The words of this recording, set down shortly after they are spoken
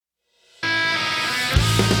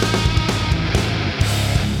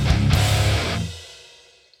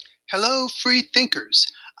Hello, free thinkers.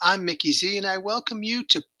 I'm Mickey Z, and I welcome you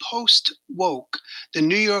to Post Woke, the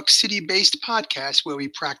New York City based podcast where we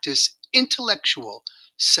practice intellectual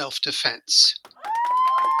self defense.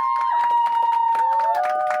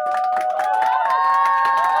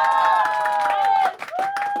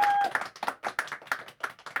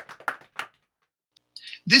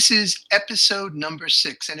 This is episode number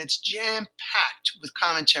 6, and it's jam packed with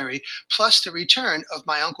commentary, plus the return of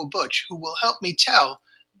my Uncle Butch, who will help me tell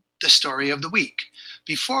the story of the week.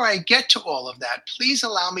 Before I get to all of that, please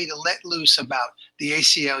allow me to let loose about the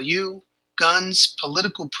ACLU, guns,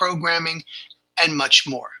 political programming, and much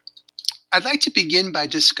more. I'd like to begin by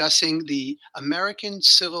discussing the American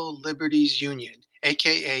Civil Liberties Union,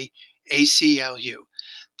 aka ACLU.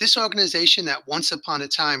 This organization that once upon a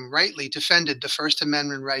time rightly defended the First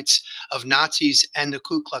Amendment rights of Nazis and the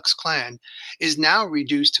Ku Klux Klan is now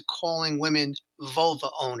reduced to calling women vulva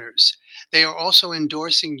owners. They are also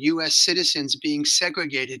endorsing U.S. citizens being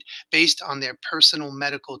segregated based on their personal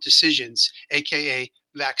medical decisions, aka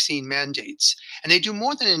vaccine mandates. And they do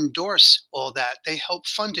more than endorse all that, they help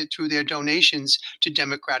fund it through their donations to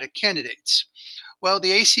Democratic candidates. Well,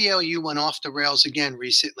 the ACLU went off the rails again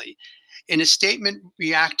recently. In a statement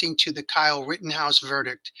reacting to the Kyle Rittenhouse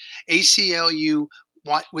verdict, ACLU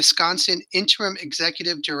Wisconsin Interim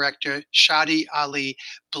Executive Director Shadi Ali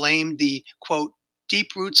blamed the, quote,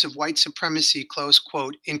 deep roots of white supremacy, close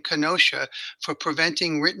quote, in Kenosha for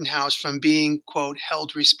preventing Rittenhouse from being, quote,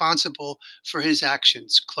 held responsible for his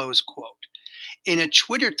actions, close quote. In a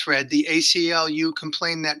Twitter thread, the ACLU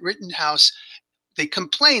complained that they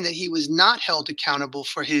complained that he was not held accountable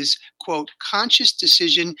for his, quote, conscious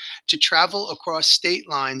decision to travel across state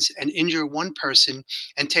lines and injure one person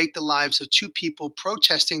and take the lives of 2 people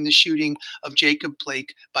protesting the shooting of Jacob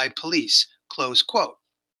Blake by police, close quote.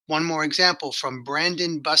 One more example from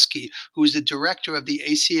Brandon Buskey, who is the director of the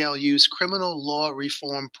ACLU's Criminal Law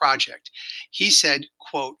Reform Project. He said,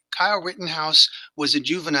 quote, Kyle Rittenhouse was a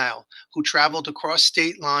juvenile who traveled across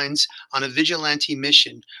state lines on a vigilante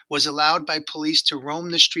mission, was allowed by police to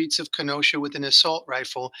roam the streets of Kenosha with an assault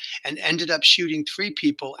rifle, and ended up shooting 3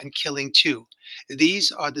 people and killing 2.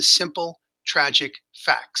 These are the simple, tragic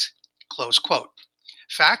facts, close quote.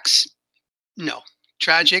 Facts? No.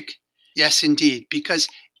 Tragic? Yes, indeed, because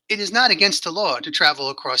it is not against the law to travel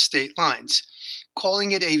across state lines.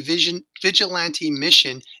 Calling it a vigilante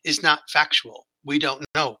mission is not factual. We don't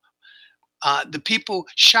know. The people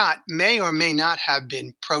shot may or may not have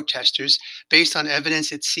been protesters. Based on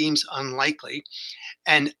evidence, it seems unlikely.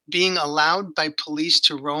 And being allowed by police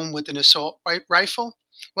to roam with an assault rifle?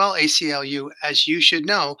 Well, ACLU, as you should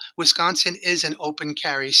know, Wisconsin is an open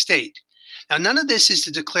carry state. Now, none of this is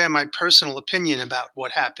to declare my personal opinion about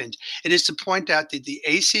what happened. It is to point out that the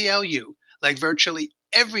ACLU, like virtually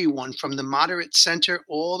everyone from the moderate center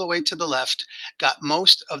all the way to the left, got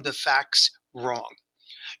most of the facts wrong.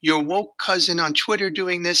 Your woke cousin on Twitter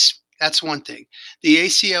doing this, that's one thing. The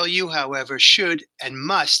ACLU, however, should and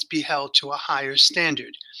must be held to a higher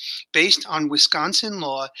standard. Based on Wisconsin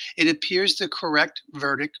law, it appears the correct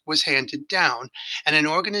verdict was handed down, and an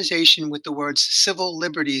organization with the words civil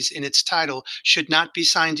liberties in its title should not be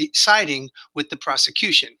siding with the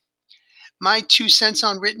prosecution. My 2 cents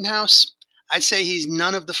on Rittenhouse? I'd say he's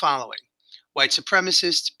none of the following: white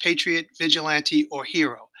supremacist, patriot, vigilante, or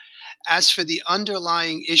hero. As for the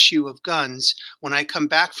underlying issue of guns, when I come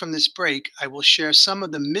back from this break, I will share some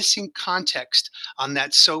of the missing context on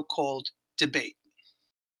that so-called debate.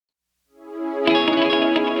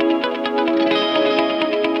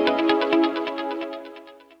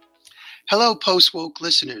 Hello, Post-Woke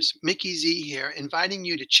listeners. Mickey Z here, inviting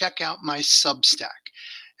you to check out my Substack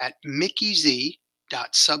at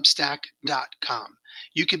mickeyz.substack.com.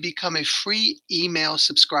 You can become a free email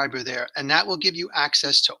subscriber there, and that will give you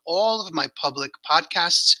access to all of my public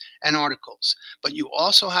podcasts and articles. But you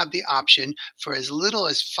also have the option for as little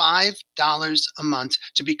as $5 a month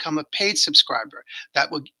to become a paid subscriber. That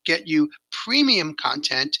will get you premium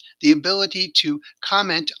content, the ability to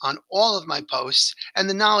comment on all of my posts, and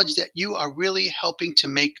the knowledge that you are really helping to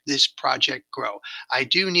make this project grow. I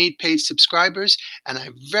do need paid subscribers, and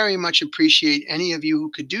I very much appreciate any of you who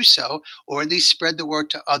could do so, or at least spread the word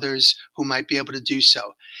to others who might be able to do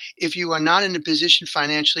so. If you are not in a position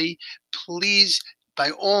financially, please,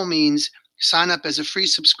 by all means, sign up as a free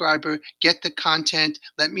subscriber, get the content,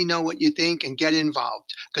 let me know what you think, and get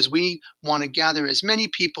involved, because we want to gather as many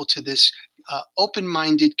people to this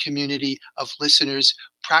open-minded community of listeners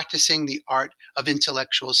practicing the art of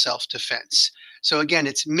intellectual self-defense. So again,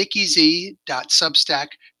 it's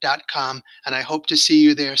mickeyz.substack.com, and I hope to see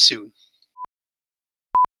you there soon.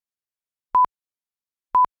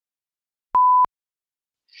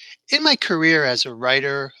 In my career as a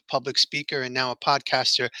writer, public speaker, and now a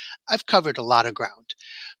podcaster, I've covered a lot of ground.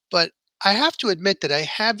 But I have to admit that I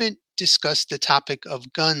haven't discussed the topic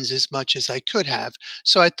of guns as much as I could have.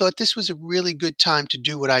 So I thought this was a really good time to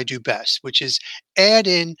do what I do best, which is add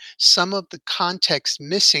in some of the context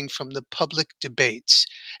missing from the public debates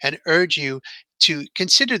and urge you to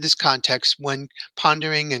consider this context when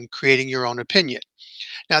pondering and creating your own opinion.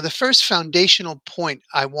 Now, the first foundational point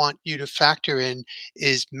I want you to factor in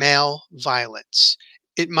is male violence.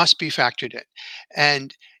 It must be factored in.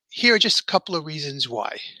 And here are just a couple of reasons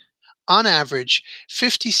why. On average,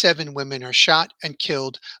 57 women are shot and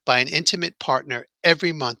killed by an intimate partner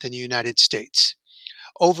every month in the United States.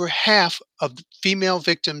 Over half of female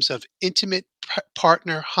victims of intimate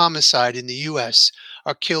partner homicide in the US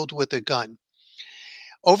are killed with a gun.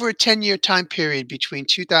 Over a 10-year time period between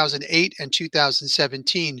 2008 and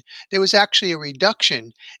 2017, there was actually a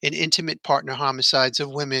reduction in intimate partner homicides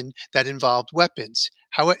of women that involved weapons.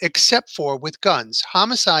 However, except for with guns,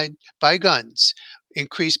 homicide by guns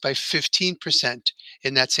increased by 15%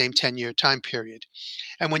 in that same 10-year time period.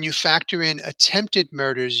 And when you factor in attempted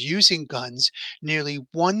murders using guns, nearly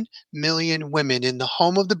 1 million women in the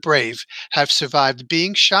home of the brave have survived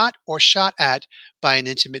being shot or shot at by an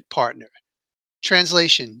intimate partner.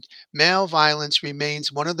 Translation: male violence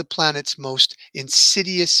remains one of the planet's most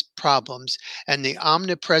insidious problems, and the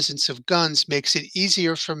omnipresence of guns makes it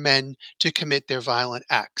easier for men to commit their violent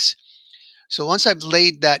acts. So, once I've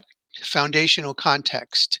laid that foundational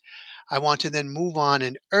context, I want to then move on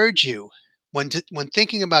and urge you, when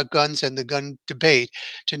thinking about guns and the gun debate,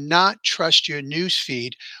 to not trust your news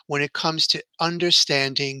feed when it comes to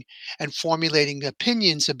understanding and formulating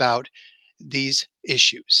opinions about these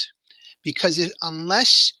issues. Because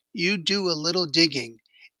unless you do a little digging,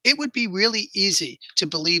 it would be really easy to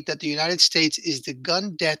believe that the United States is the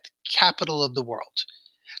gun death capital of the world.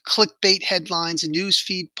 Clickbait headlines, news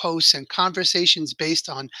feed posts, and conversations based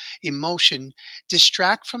on emotion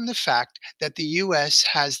distract from the fact that the US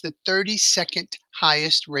has the 32nd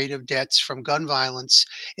highest rate of deaths from gun violence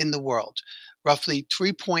in the world, roughly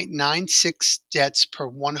 3.96 deaths per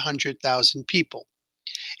 100,000 people.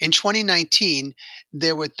 In 2019,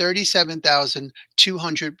 there were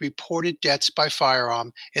 37,200 reported deaths by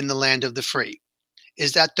firearm in the land of the free.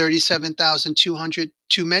 Is that 37,200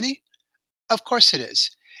 too many? Of course it is.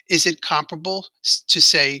 Is it comparable to,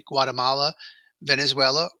 say, Guatemala,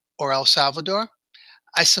 Venezuela, or El Salvador?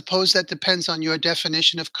 I suppose that depends on your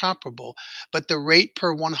definition of comparable, but the rate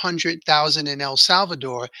per 100,000 in El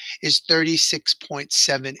Salvador is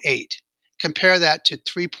 36.78. Compare that to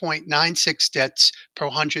 3.96 deaths per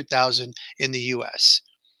 100,000 in the US.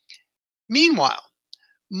 Meanwhile,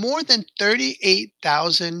 more than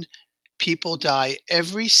 38,000 people die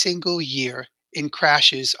every single year in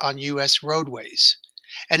crashes on US roadways.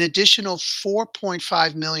 An additional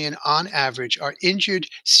 4.5 million on average are injured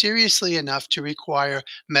seriously enough to require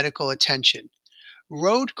medical attention.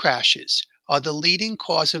 Road crashes are the leading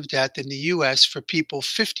cause of death in the US for people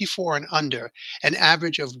 54 and under, an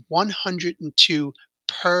average of 102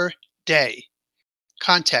 per day.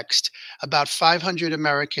 Context: about 500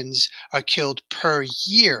 Americans are killed per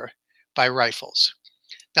year by rifles.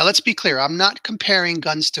 Now, let's be clear, I'm not comparing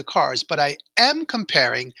guns to cars, but I am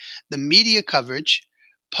comparing the media coverage,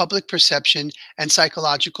 public perception, and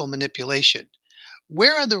psychological manipulation.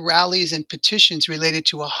 Where are the rallies and petitions related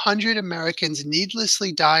to 100 Americans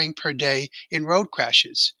needlessly dying per day in road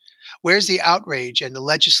crashes? Where's the outrage and the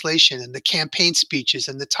legislation and the campaign speeches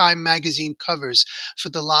and the Time magazine covers for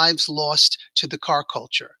the lives lost to the car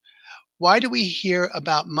culture? Why do we hear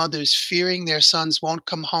about mothers fearing their sons won't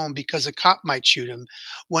come home because a cop might shoot him,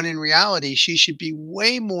 when in reality she should be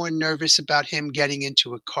way more nervous about him getting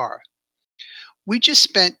into a car? We just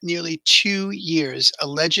spent nearly 2 years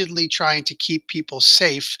allegedly trying to keep people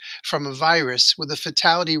safe from a virus with a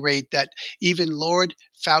fatality rate that even Lord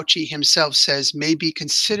Fauci himself says may be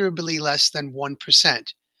considerably less than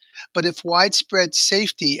 1%. But if widespread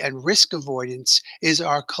safety and risk avoidance is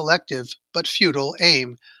our collective but futile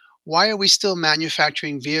aim, why are we still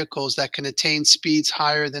manufacturing vehicles that can attain speeds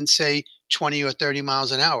higher than, say, 20 or 30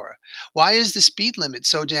 miles an hour? Why is the speed limit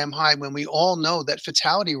so damn high when we all know that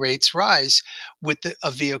fatality rates rise with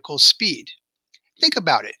a vehicle's speed? Think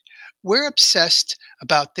about it. We're obsessed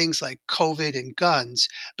about things like COVID and guns,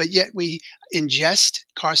 but yet we ingest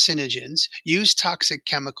carcinogens, use toxic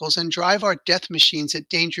chemicals, and drive our death machines at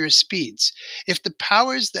dangerous speeds. If the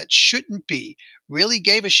powers that shouldn't be really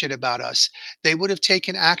gave a shit about us, they would have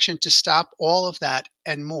taken action to stop all of that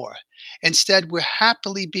and more. Instead, we're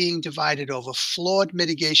happily being divided over flawed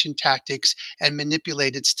mitigation tactics and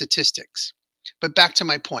manipulated statistics. But back to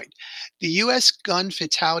my point. The US gun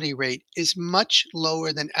fatality rate is much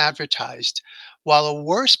lower than advertised, while a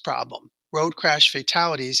worse problem, road crash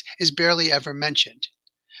fatalities, is barely ever mentioned.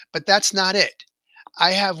 But that's not it.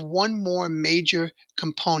 I have one more major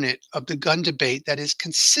component of the gun debate that is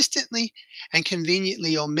consistently and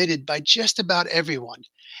conveniently omitted by just about everyone.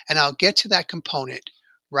 And I'll get to that component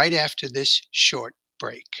right after this short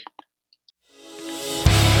break.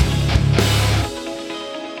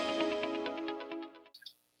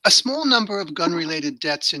 A small number of gun related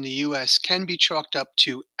deaths in the US can be chalked up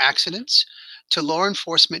to accidents, to law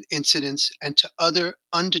enforcement incidents, and to other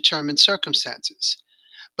undetermined circumstances.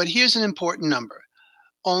 But here's an important number: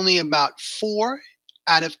 only about 4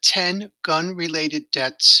 out of 10 gun related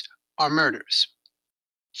deaths are murders.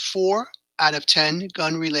 4 out of 10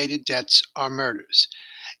 gun related deaths are murders.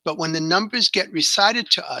 But when the numbers get recited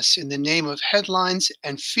to us in the name of headlines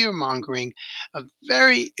and fear mongering, a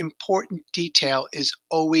very important detail is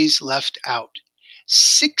always left out.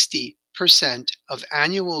 60% of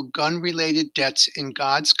annual gun related deaths in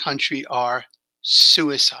God's country are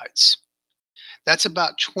suicides. That's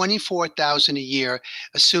about 24,000 a year,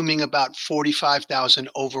 assuming about 45,000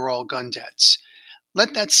 overall gun deaths.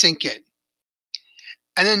 Let that sink in.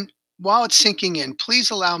 And then while it's sinking in, please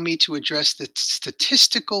allow me to address the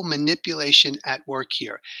statistical manipulation at work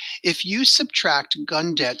here. If you subtract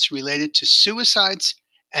gun deaths related to suicides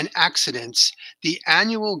and accidents, the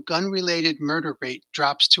annual gun related murder rate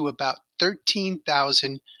drops to about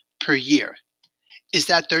 13,000 per year. Is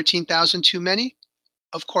that 13,000 too many?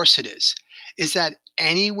 Of course it is. Is that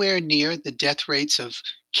anywhere near the death rates of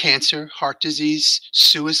cancer, heart disease,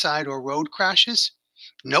 suicide, or road crashes?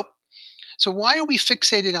 Nope. So why are we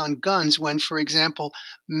fixated on guns when, for example,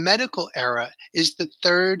 medical error is the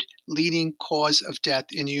third leading cause of death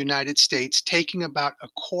in the United States, taking about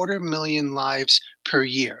 250,000 lives per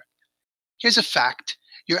year? Here's a fact.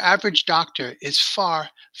 Your average doctor is far,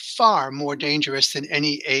 far more dangerous than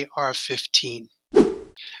any AR-15.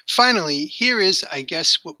 Finally, here is, I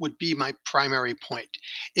guess, what would be my primary point.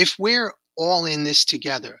 If we're all in this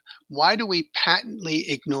together, why do we patently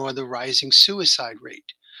ignore the rising suicide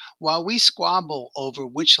rate? While we squabble over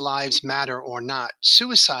which lives matter or not,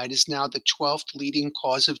 suicide is now the 12th leading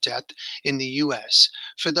cause of death in the US.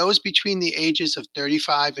 For those between the ages of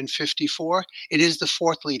 35 and 54, it is the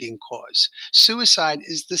fourth leading cause. Suicide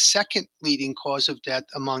is the second leading cause of death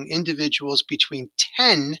among individuals between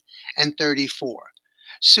 10 and 34.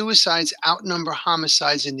 Suicides outnumber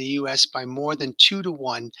homicides in the US by more than 2 to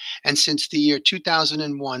 1, and since the year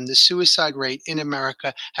 2001, the suicide rate in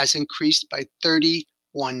America has increased by 31%.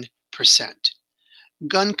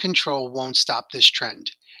 Gun control won't stop this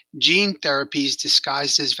trend. Gene therapies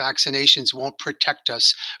disguised as vaccinations won't protect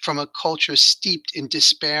us from a culture steeped in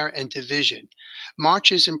despair and division.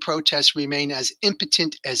 Marches and protests remain as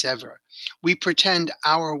impotent as ever. We pretend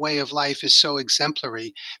our way of life is so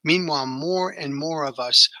exemplary. Meanwhile, more and more of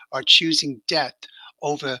us are choosing death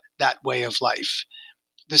over that way of life.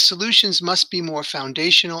 The solutions must be more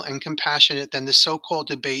foundational and compassionate than the so-called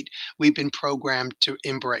debate we've been programmed to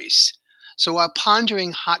embrace. So while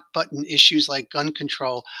pondering hot button issues like gun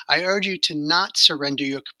control, I urge you to not surrender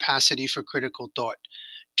your capacity for critical thought.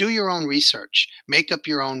 Do your own research, make up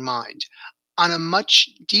your own mind. On a much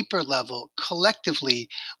deeper level, collectively,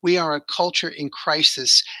 we are a culture in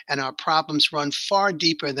crisis, and our problems run far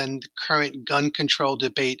deeper than the current gun control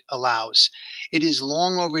debate allows. It is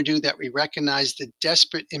long overdue that we recognize the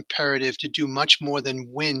desperate imperative to do much more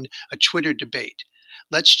than win a Twitter debate.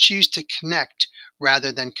 Let's choose to connect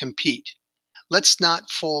rather than compete. Let's not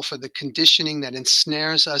fall for the conditioning that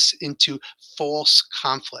ensnares us into false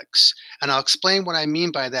conflicts. And I'll explain what I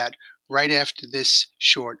mean by that right after this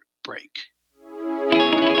short break.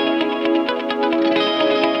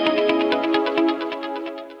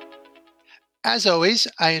 As always,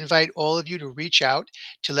 I invite all of you to reach out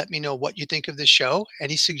to let me know what you think of the show,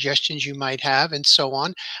 any suggestions you might have, and so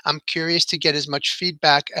on. I'm curious to get as much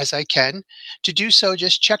feedback as I can. To do so,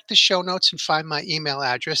 just check the show notes and find my email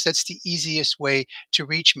address. That's the easiest way to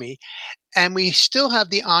reach me. And we still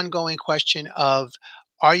have the ongoing question of,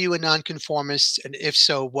 are you a nonconformist? And if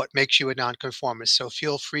so, what makes you a nonconformist? So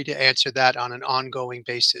feel free to answer that on an ongoing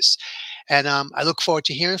basis. And I look forward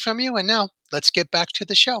to hearing from you. And now let's get back to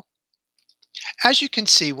the show. As you can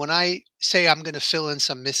see, when I say I'm going to fill in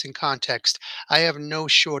some missing context, I have no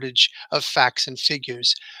shortage of facts and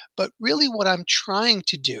figures. But really, what I'm trying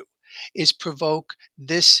to do is provoke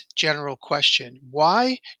this general question: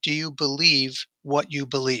 why do you believe what you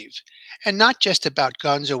believe? And not just about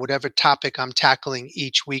guns or whatever topic I'm tackling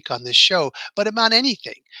each week on this show, but about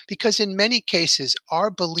anything. Because in many cases, our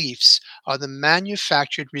beliefs are the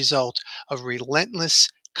manufactured result of relentless,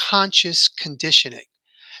 conscious conditioning.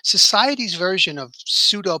 Society's version of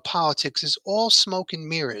pseudo politics is all smoke and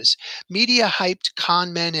mirrors. Media hyped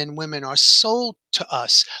con men and women are sold to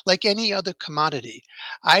us like any other commodity.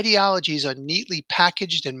 Ideologies are neatly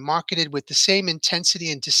packaged and marketed with the same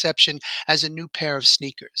intensity and deception as a new pair of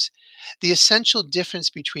sneakers. The essential difference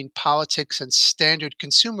between politics and standard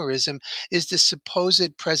consumerism is the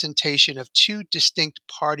supposed presentation of two distinct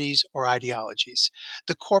parties or ideologies.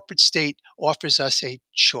 The corporate state offers us a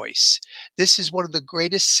choice. This is one of the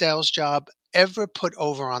greatest sales job ever put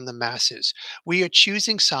over on the masses. We are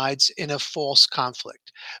choosing sides in a false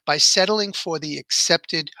conflict. By settling for the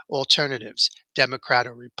accepted alternatives, Democrat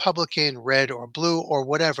or Republican, red or blue or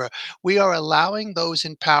whatever, we are allowing those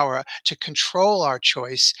in power to control our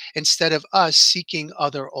choice instead of us seeking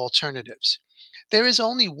other alternatives. There is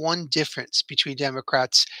only one difference between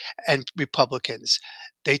Democrats and Republicans.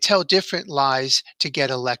 They tell different lies to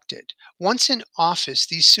get elected. Once in office,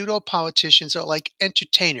 these pseudo politicians are like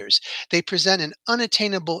entertainers. They present an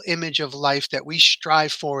unattainable image of life that we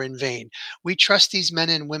strive for in vain. We trust these men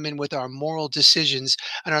and women with our moral decisions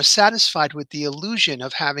and are satisfied with the illusion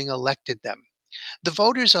of having elected them. The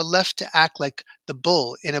voters are left to act like the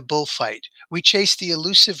bull in a bullfight. We chase the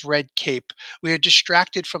elusive red cape. We are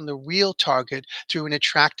distracted from the real target through an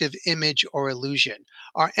attractive image or illusion.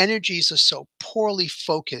 Our energies are so poorly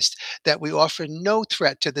focused that we offer no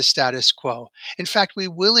threat to the status quo. In fact, we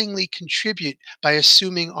willingly contribute by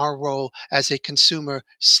assuming our role as a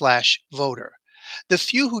consumer/voter. The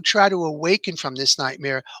few who try to awaken from this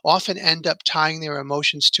nightmare often end up tying their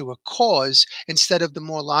emotions to a cause instead of the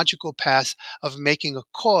more logical path of making a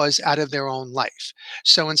cause out of their own life.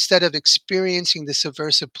 So instead of experiencing the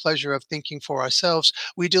subversive pleasure of thinking for ourselves,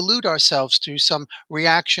 we delude ourselves through some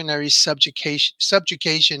reactionary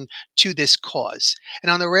subjugation to this cause.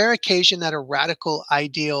 And on the rare occasion that a radical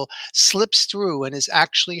ideal slips through and is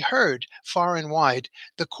actually heard far and wide,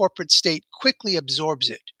 the corporate state quickly absorbs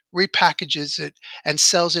it, repackages it, and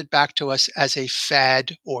sells it back to us as a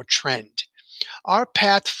fad or trend. Our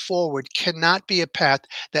path forward cannot be a path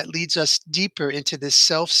that leads us deeper into this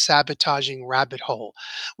self sabotaging rabbit hole.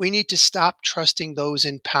 We need to stop trusting those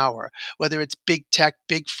in power, whether it's big tech,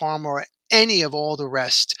 big pharma, or any of all the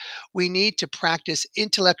rest. We need to practice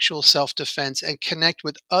intellectual self defense and connect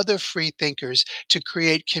with other free thinkers to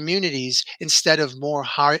create communities instead of more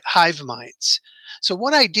hive minds. So,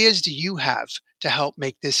 what ideas do you have to help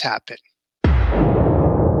make this happen?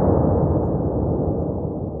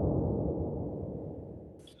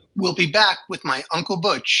 We'll be back with my Uncle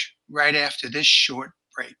Butch right after this short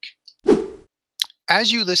break.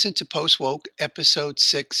 As you listen to Post Woke episode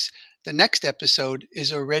 6, the next episode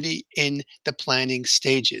is already in the planning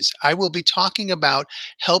stages. I will be talking about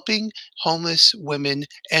helping homeless women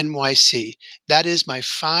NYC. That is my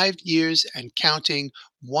 5 years and counting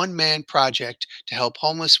one-man project to help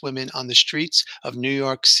homeless women on the streets of New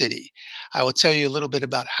York City. I will tell you a little bit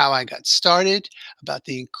about how I got started, about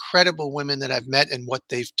the incredible women that I've met and what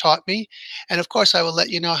they've taught me. And of course, I will let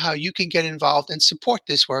you know how you can get involved and support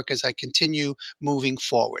this work as I continue moving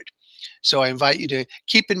forward. So I invite you to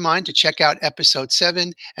keep in mind to check out episode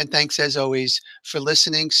 7. And thanks as always for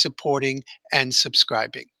listening, supporting, and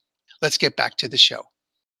subscribing. Let's get back to the show.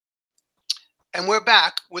 And we're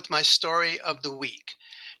back with my story of the week.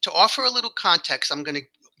 To offer a little context, I'm going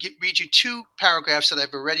to read you 2 paragraphs that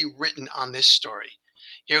I've already written on this story.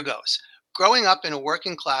 Here goes. Growing up in a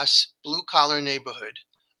working class, blue collar neighborhood,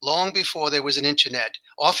 long before there was an internet,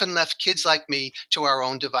 often left kids like me to our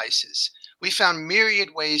own devices. We found myriad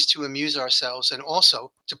ways to amuse ourselves and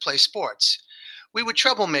also to play sports. We were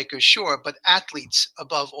troublemakers, sure, but athletes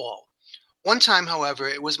above all. One time, however,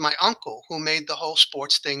 it was my uncle who made the whole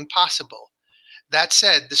sports thing possible. That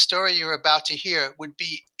said, the story you're about to hear would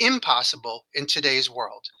be impossible in today's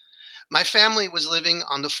world. My family was living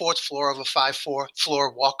on the 4th floor of a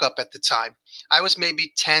 5-floor walk-up at the time. I was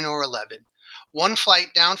maybe 10 or 11. One flight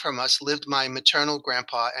down from us lived my maternal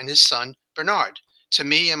grandpa and his son, Bernard. To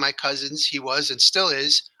me and my cousins, he was and still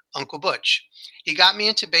is Uncle Butch. He got me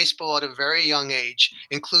into baseball at a very young age,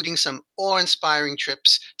 including some awe-inspiring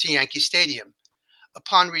trips to Yankee Stadium.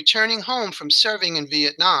 Upon returning home from serving in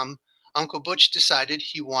Vietnam, Uncle Butch decided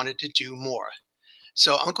he wanted to do more.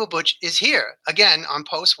 So Uncle Butch is here again on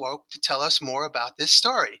Post Woke to tell us more about this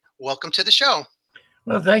story. Welcome to the show.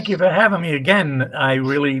 Well, thank you for having me again. I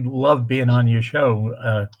really love being on your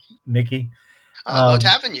show, Nikki. I loved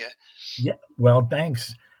having you. Yeah, well,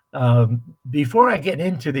 thanks. Before I get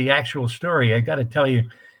into the actual story, I got to tell you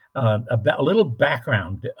about a little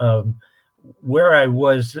background of where I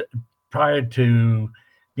was prior to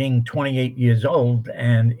being 28 years old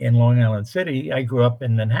and in Long Island City. I grew up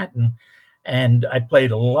in Manhattan, and I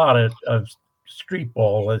played a lot of street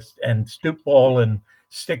ball and stoop ball and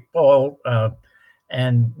stick ball.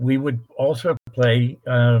 And we would also play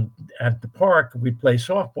at the park. We play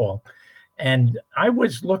softball, and I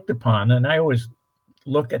was looked upon, and I always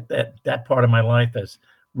look at that part of my life as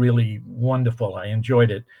really wonderful. I enjoyed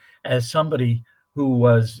it as somebody who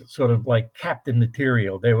was sort of like captain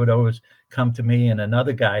material. They would always come to me and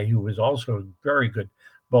another guy who was also a very good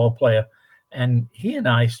ball player, and he and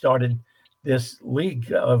I started this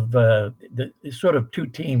league of the sort of two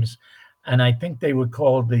teams, and I think they were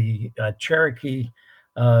called uh,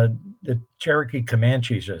 the Cherokee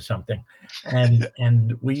Comanches or something,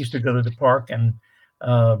 and we used to go to the park and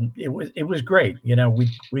it was great. You know,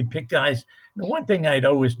 we'd pick guys. The one thing I'd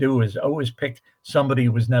always do is always pick somebody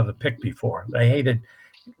who was never picked before. I hated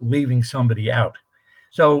leaving somebody out.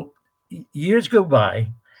 So years go by,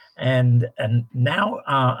 and now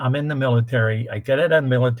I'm in the military. I get out of the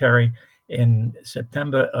military in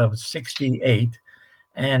September of '68,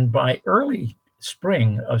 and by early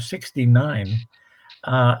spring of '69,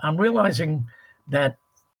 I'm realizing that,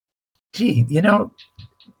 gee,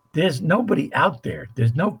 there's nobody out there.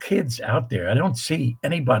 There's no kids out there. I don't see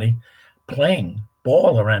anybody playing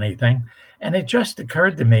ball or anything. And it just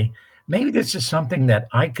occurred to me, maybe this is something that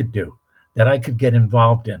I could do, that I could get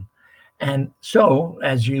involved in. And so,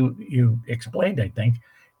 as you explained, I think,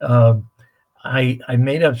 uh, I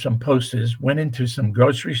made up some posters, went into some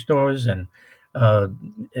grocery stores, and uh,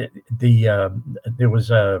 there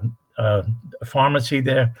was a pharmacy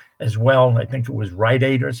there as well. I think it was Rite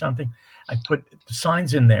Aid or something. I put the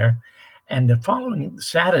signs in there, and the following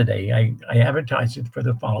Saturday, I advertised it for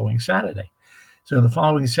the following Saturday. So the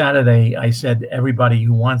following Saturday, I said everybody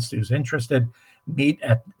who's interested, meet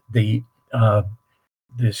at uh,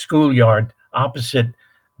 the schoolyard opposite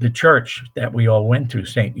the church that we all went to,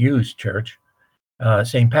 St. Hugh's Church,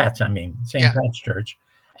 St. Pat's, I mean, St. Yeah. Pat's Church.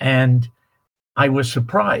 And I was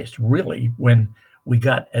surprised, really, when we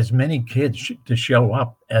got as many kids to show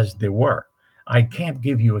up as there were. I can't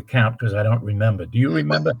give you a count because I don't remember. Do you Well,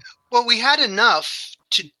 remember? well, we had enough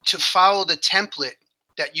to follow the template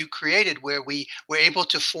that you created, where we were able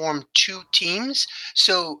to form two teams.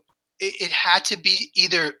 So it had to be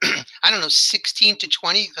either I don't know, 16 to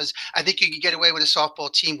 20, because I think you could get away with a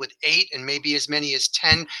softball team with 8 and maybe as many as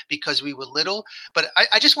 10 because we were little. But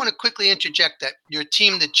I just want to quickly interject that your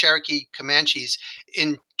team, the Cherokee Comanches,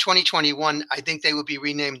 in 2021, I think they will be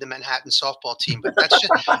renamed the Manhattan softball team. But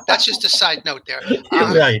that's just a side note there. You're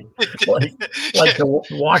Um, right. Like, like yeah, the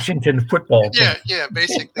Washington football team. yeah,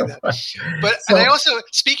 basically that. But and I So, also,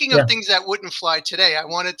 speaking of yeah. things that wouldn't fly today, I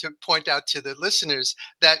wanted to point out to the listeners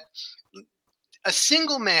that a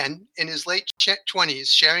single man in his late 20s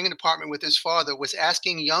sharing an apartment with his father was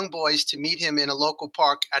asking young boys to meet him in a local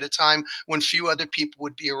park at a time when few other people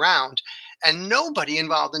would be around. And nobody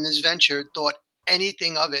involved in this venture thought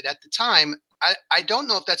anything of it at the time. I don't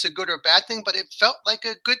know if that's a good or bad thing, but it felt like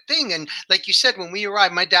a good thing. And like you said, when we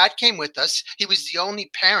arrived, my dad came with us. He was the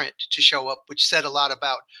only parent to show up, which said a lot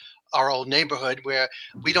about our old neighborhood, where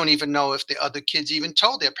we don't even know if the other kids even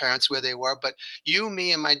told their parents where they were. But you,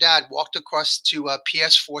 me, and my dad walked across to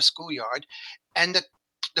PS4 schoolyard, and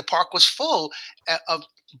the park was full of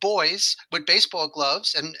boys with baseball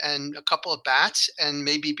gloves and a couple of bats, and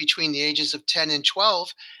maybe between the ages of 10 and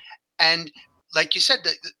 12. And like you said,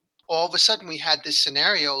 all of a sudden we had this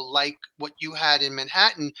scenario like what you had in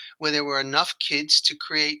Manhattan, where there were enough kids to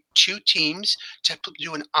create two teams to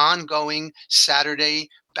do an ongoing Saturday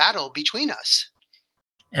battle between us.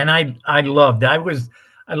 And I loved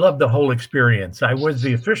the whole experience. I was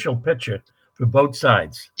the official pitcher for both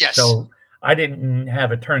sides. Yes. So I didn't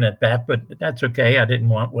have a turn at bat, but that's okay. I didn't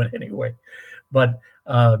want one anyway. But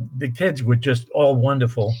the kids were just all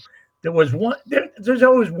wonderful. There's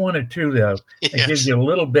always one or two though that give Yes. you a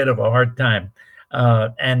little bit of a hard time,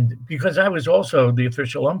 and because I was also the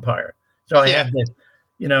official umpire, so I Yeah. had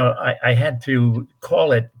to, I had to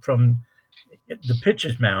call it from the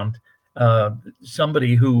pitcher's mound,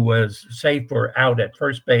 somebody who was safe or out at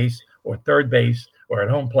first base or third base or at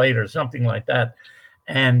home plate or something like that.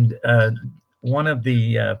 And one of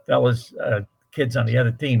the fellas, kids on the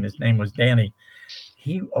other team, his name was Danny.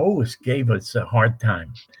 He always gave us a hard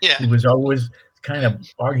time. Yeah. He was always kind of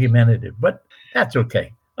argumentative, but that's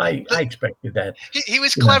okay. I But expected that, he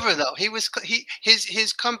was you know. clever though. He was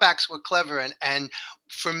his comebacks were clever, and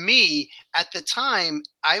for me at the time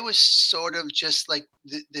I was sort of just like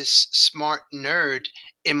this smart nerd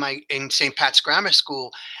in St. Pat's Grammar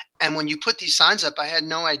School. And when you put these signs up, I had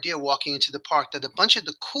no idea walking into the park that a bunch of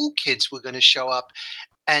the cool kids were going to show up.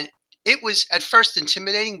 And it was at first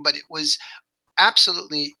intimidating, but it was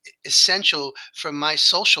absolutely essential for my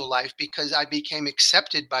social life because I became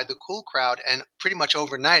accepted by the cool crowd. And pretty much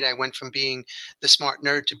overnight, I went from being the smart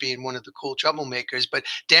nerd to being one of the cool troublemakers. But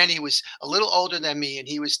Danny was a little older than me, and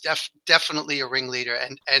he was definitely a ringleader.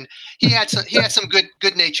 And he had some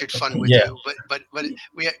good natured fun with Yeah. you. But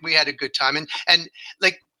we had a good time. And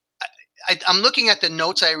like I'm looking at the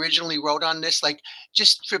notes I originally wrote on this, like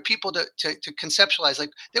just for people to conceptualize,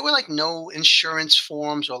 like there were like no insurance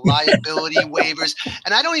forms or liability waivers.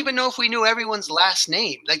 And I don't even know if we knew everyone's last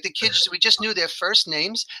name. Like the kids, we just knew their first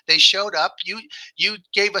names. They showed up. You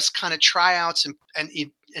gave us kind of tryouts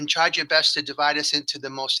and tried your best to divide us into the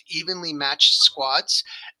most evenly matched squads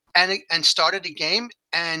and started a game.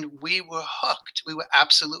 And we were hooked. We were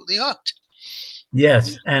absolutely hooked.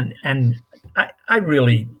 Yes, and I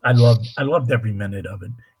loved every minute of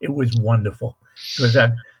it. It was wonderful because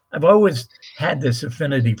I've always had this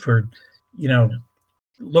affinity for, you know,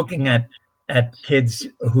 looking at kids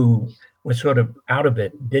who were sort of out of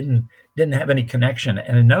it, didn't have any connection.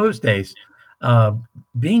 And in those days, uh,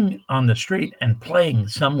 being on the street and playing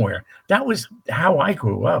somewhere, that was how I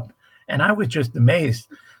grew up. And I was just amazed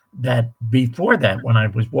that before that, when I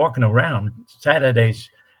was walking around Saturdays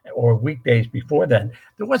or weekdays before that,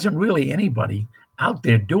 there wasn't really anybody out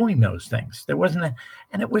there doing those things. There wasn't,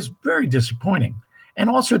 and it was very disappointing. And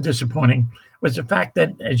also disappointing was the fact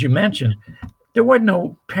that, as you mentioned, there were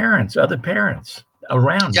no parents, other parents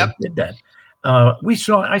around Yep. that did that.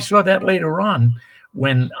 I saw that later on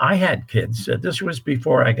when I had kids. This was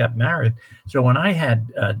before I got married. So when I had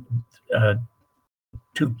uh,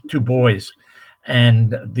 two boys,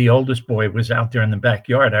 and the oldest boy was out there in the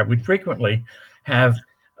backyard, I would frequently have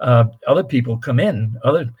other people come in,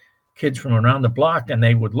 other kids from around the block, and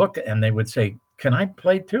they would look and they would say, "Can I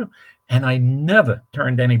play too?" And I never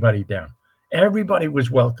turned anybody down. Everybody was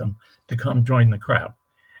welcome to come join the crowd.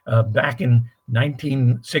 Back in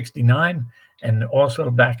 1969, and also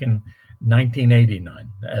back in 1989,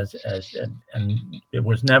 and there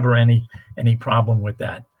was never any problem with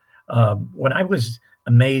that. What I was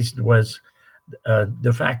amazed was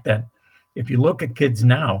the fact that if you look at kids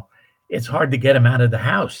now, it's hard to get them out of the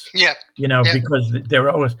house. Yeah. Yeah. Because they're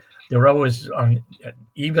always on.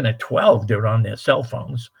 Even at 12, they're on their cell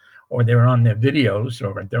phones, or they're on their videos,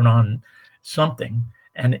 or they're on something,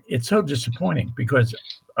 and it's so disappointing because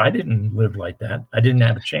I didn't live like that. I didn't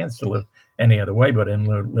have a chance to live any other way, but I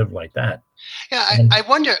didn't live like that. Yeah, And I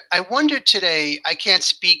wonder today, I can't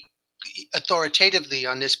speak authoritatively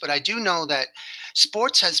on this, but I do know that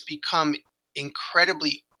sports has become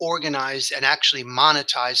incredibly organized and actually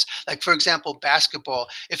monetized. Like, for example, basketball,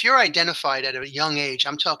 if you're identified at a young age,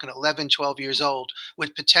 I'm talking 11, 12 years old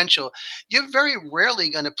with potential, you're very rarely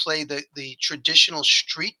going to play the traditional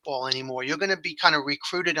street ball anymore. You're going to be kind of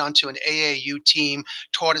recruited onto an AAU team,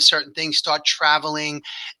 taught a certain thing, start traveling.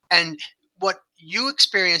 And what you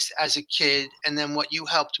experienced as a kid and then what you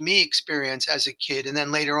helped me experience as a kid and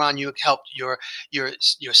then later on you helped your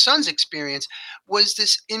son's experience was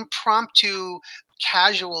this impromptu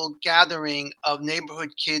casual gathering of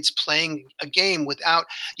neighborhood kids playing a game without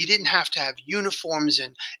you didn't have to have uniforms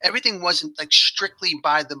and everything wasn't like strictly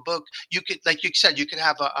by the book. You could, like you said, you could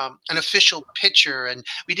have an official pitcher, and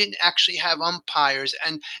we didn't actually have umpires,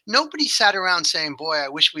 and nobody sat around saying, boy, I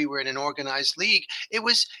wish we were in an organized league. It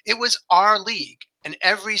was our league, and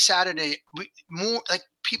every Saturday more like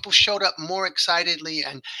people showed up more excitedly,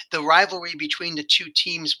 and the rivalry between the two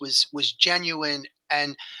teams was genuine.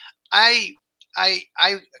 And I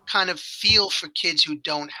I kind of feel for kids who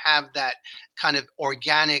don't have that kind of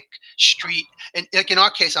organic street. And like in our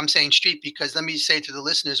case, I'm saying street because let me say to the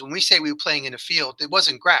listeners, when we say we were playing in a field, it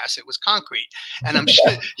wasn't grass, it was concrete. And I'm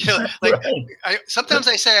sure, like right. sometimes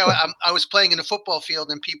I say I was playing in a football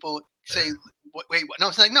field, and people say, wait, what? No,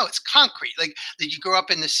 it's like, no, it's concrete. Like you grow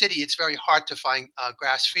up in the city, it's very hard to find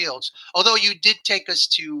grass fields. Although you did take us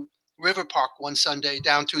to River Park one Sunday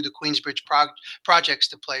down through the Queensbridge projects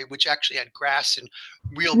to play, which actually had grass and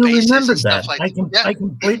real You bases and remembered stuff that. like that. Yeah, I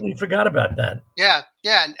completely forgot about that. yeah,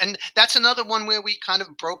 and that's another one where we kind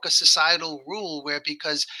of broke a societal rule where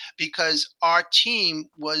because our team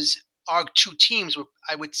was our two teams were,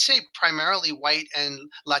 I would say, primarily white and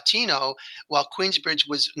Latino, while Queensbridge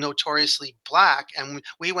was notoriously black. And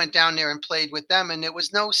we went down there and played with them, and there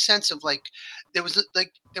was no sense of like, there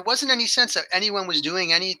wasn't any sense that anyone was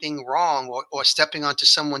doing anything wrong or stepping onto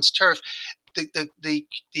someone's turf. The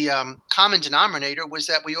common denominator was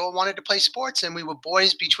that we all wanted to play sports, and we were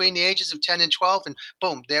boys between the ages of 10 and 12, and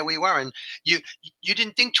boom, there we were. And you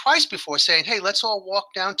didn't think twice before saying, hey, let's all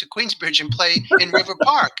walk down to Queensbridge and play in River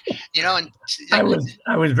Park, and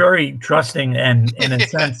I was very trusting, and in a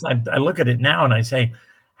sense, I look at it now and I say,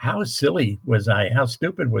 how silly was I? How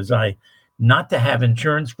stupid was I not to have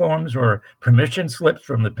insurance forms or permission slips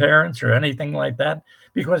from the parents or anything like that?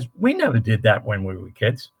 Because we never did that when we were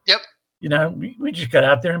kids. Yep. We just got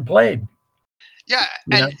out there and played. Yeah,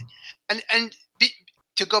 You know, and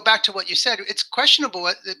to go back to what you said, it's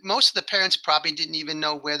questionable. Most of the parents probably didn't even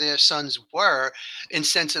know where their sons were, in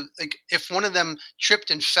sense of like if one of them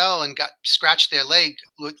tripped and fell and got scratched their leg,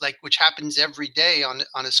 like which happens every day on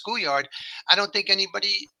a schoolyard. I don't think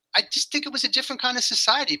anybody. I just think it was a different kind of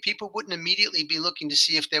society. People wouldn't immediately be looking to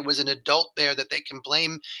see if there was an adult there that they can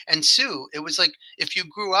blame and sue. It was like if you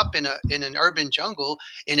grew up in an urban jungle,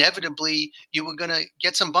 inevitably you were going to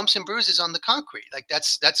get some bumps and bruises on the concrete. Like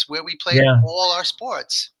that's where we played yeah. all our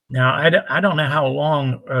sports. Now, I don't know how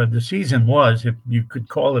long the season was, if you could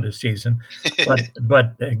call it a season,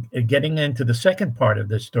 but getting into the second part of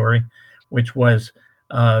this story, which was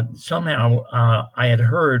somehow I had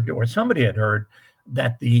heard, or somebody had heard,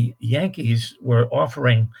 that the Yankees were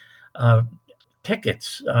offering uh,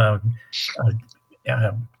 tickets,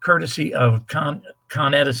 courtesy of Con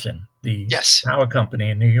Edison, the Yes. power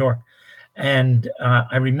company in New York. And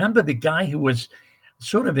I remember the guy who was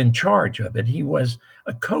sort of in charge of it. He was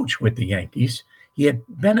a coach with the Yankees. He had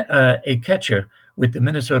been a catcher with the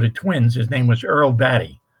Minnesota Twins. His name was Earl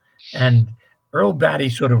Batty. And Earl Batty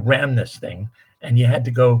sort of ran this thing, and you had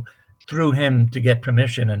to go through him to get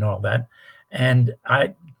permission and all that. And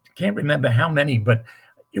I can't remember how many, but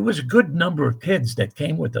it was a good number of kids that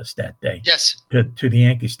came with us that day Yes. to the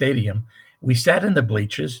Yankee Stadium. We sat in the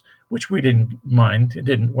bleachers, which we didn't mind.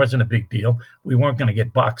 Wasn't a big deal. We weren't going to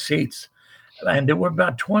get box seats. And there were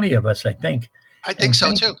about 20 of us, I think. I think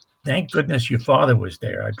so too. Thank goodness your father was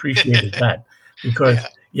there. I appreciated that, because Yeah.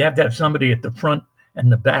 you have to have somebody at the front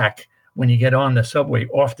and the back when you get on the subway,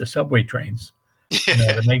 off the subway trains,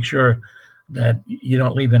 to make sure that you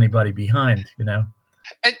don't leave anybody behind,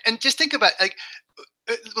 And just think about like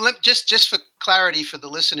just for clarity for the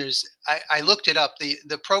listeners, I looked it up.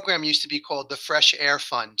 The program used to be called the Fresh Air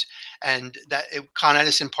Fund, and Con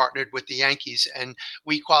Edison partnered with the Yankees, and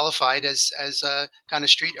we qualified as kind of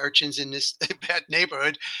street urchins in this bad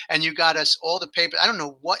neighborhood. And you got us all the paper. I don't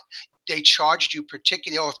know what they charged you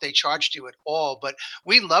particularly, or if they charged you at all, but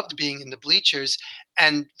we loved being in the bleachers.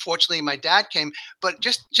 And fortunately, my dad came. But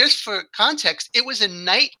just for context, it was a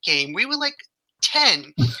night game. We were like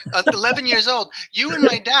 10, 11 years old. You and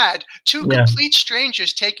my dad, two Yeah. complete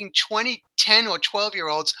strangers, taking 20, 10 or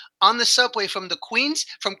 12-year-olds on the subway from Queens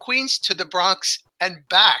to the Bronx and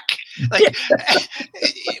back. Like,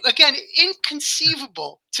 again,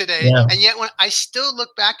 inconceivable today. Yeah. And yet when I still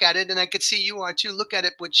look back at it, and I could see you are too, look at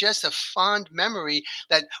it with just a fond memory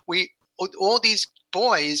that all these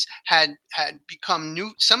boys had become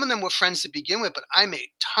new. Some of them were friends to begin with, but I made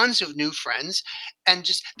tons of new friends. And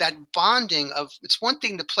just that bonding of, it's one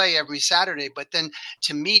thing to play every Saturday, but then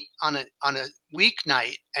to meet on a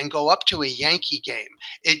weeknight and go up to a Yankee game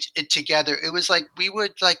it together, it was like we were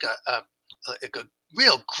like a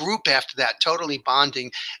real group after that, totally bonding.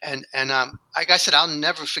 And like I said, I'll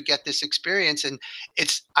never forget this experience. And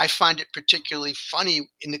I find it particularly funny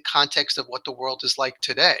in the context of what the world is like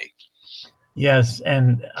today. Yes,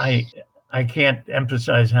 and I can't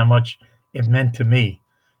emphasize how much it meant to me.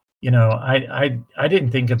 I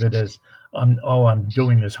didn't think of it as I'm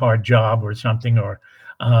doing this hard job or something, or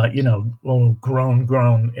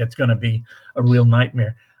grown, it's going to be a real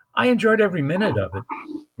nightmare. I enjoyed every minute of it,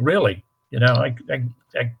 really. I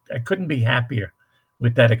couldn't be happier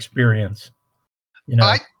with that experience.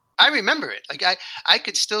 I remember it. Like I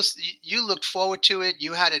could still. You looked forward to it.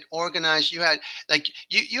 You had it organized. You had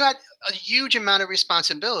you had a huge amount of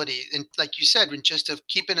responsibility, and like you said, in just of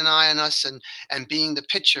keeping an eye on us and being the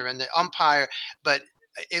pitcher and the umpire. But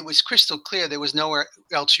it was crystal clear there was nowhere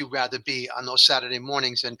else you'd rather be on those Saturday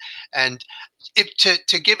mornings. And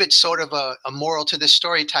to give it sort of a moral to this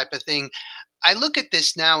story type of thing, I look at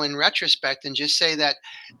this now in retrospect and just say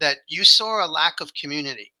that you saw a lack of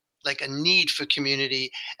community, like a need for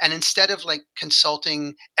community. And instead of like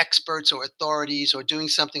consulting experts or authorities or doing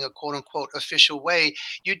something a quote unquote official way,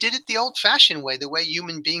 you did it the old fashioned way, the way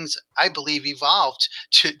human beings, I believe, evolved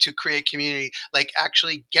to create community, like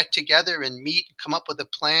actually get together and meet, come up with a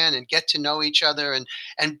plan and get to know each other and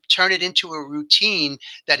turn it into a routine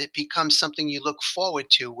that it becomes something you look forward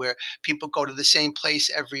to, where people go to the same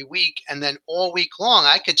place every week. And then all week long,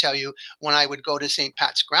 I could tell you when I would go to St.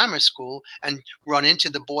 Pat's Grammar School and run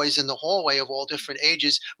into the boys in the hallway of all different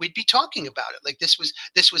ages, we'd be talking about it. Like this was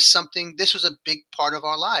a big part of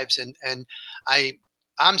our lives. And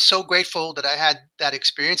I'm so grateful that I had that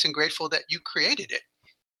experience and grateful that you created it.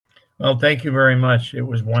 Well, thank you very much. It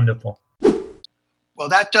was wonderful. Well,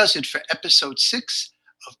 that does it for episode 6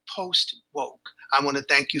 of post-woke. I want to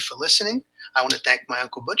thank you for listening. I want to thank my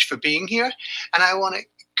Uncle Butch for being here. And I want to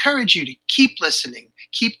encourage you to keep listening,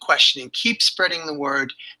 keep questioning, keep spreading the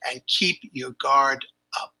word, and keep your guard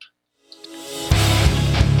up.